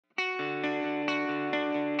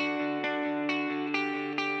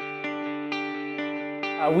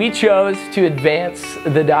We chose to advance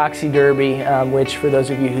the Doxie Derby, which for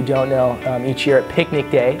those of you who don't know, each year at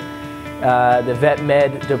Picnic Day, the Vet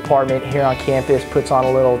Med department here on campus puts on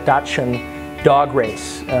a little Dachshund dog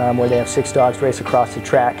race where they have 6 dogs race across the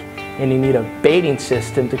track, and you need a baiting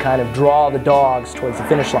system to kind of draw the dogs towards the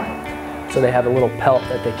finish line. So they have a little pelt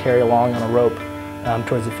that they carry along on a rope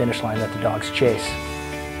towards the finish line that the dogs chase.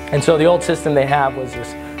 And so the old system they have was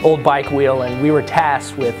this old bike wheel, and we were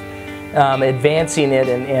tasked with advancing it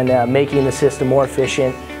and making the system more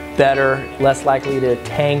efficient, better, less likely to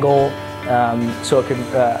tangle, so it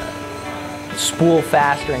could spool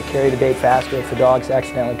faster and carry the bait faster if the dogs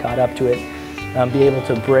accidentally caught up to it, be able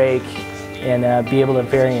to brake, and be able to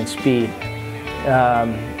vary in speed.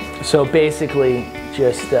 So basically,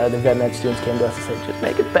 just the vet med students came to us and said, just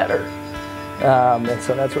make it better. And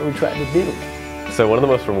so that's what we tried to do. So one of the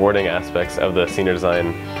most rewarding aspects of the senior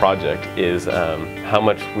design project is how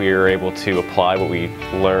much we're able to apply what we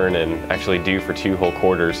learn and actually do for 2 whole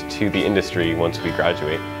quarters to the industry once we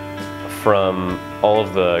graduate. From all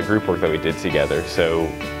of the group work that we did together,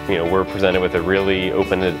 so we're presented with a really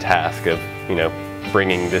open-ended task of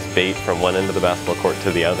bringing this bait from one end of the basketball court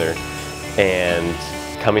to the other, and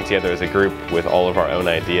coming together as a group with all of our own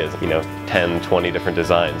ideas, 10, 20 different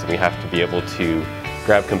designs. We have to be able to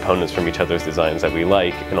grab components from each other's designs that we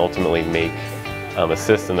like and ultimately make a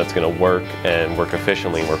system that's going to work and work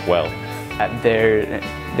efficiently and work well.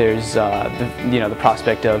 There's the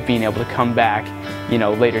prospect of being able to come back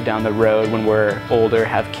later down the road when we're older,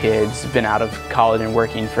 have kids, been out of college and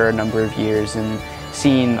working for a number of years, and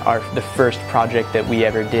seeing the first project that we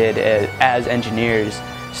ever did as engineers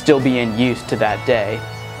still be in use to that day,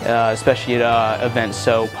 especially at an event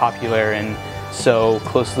so popular and so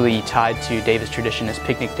closely tied to Davis tradition as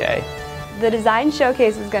Picnic Day. The design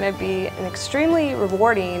showcase is going to be an extremely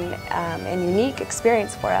rewarding and unique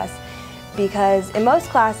experience for us, because in most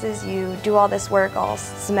classes you do all this work all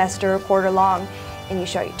semester or quarter long and you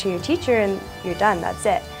show it to your teacher and you're done, that's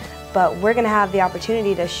it. But we're going to have the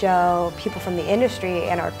opportunity to show people from the industry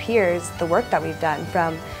and our peers the work that we've done,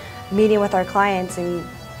 from meeting with our clients and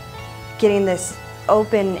getting this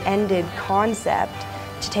open-ended concept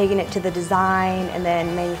to taking it to the design and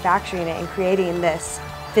then manufacturing it and creating this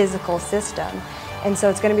physical system. And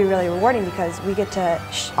so it's going to be really rewarding because we get to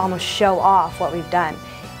almost show off what we've done,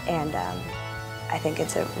 and I think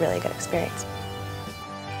it's a really good experience.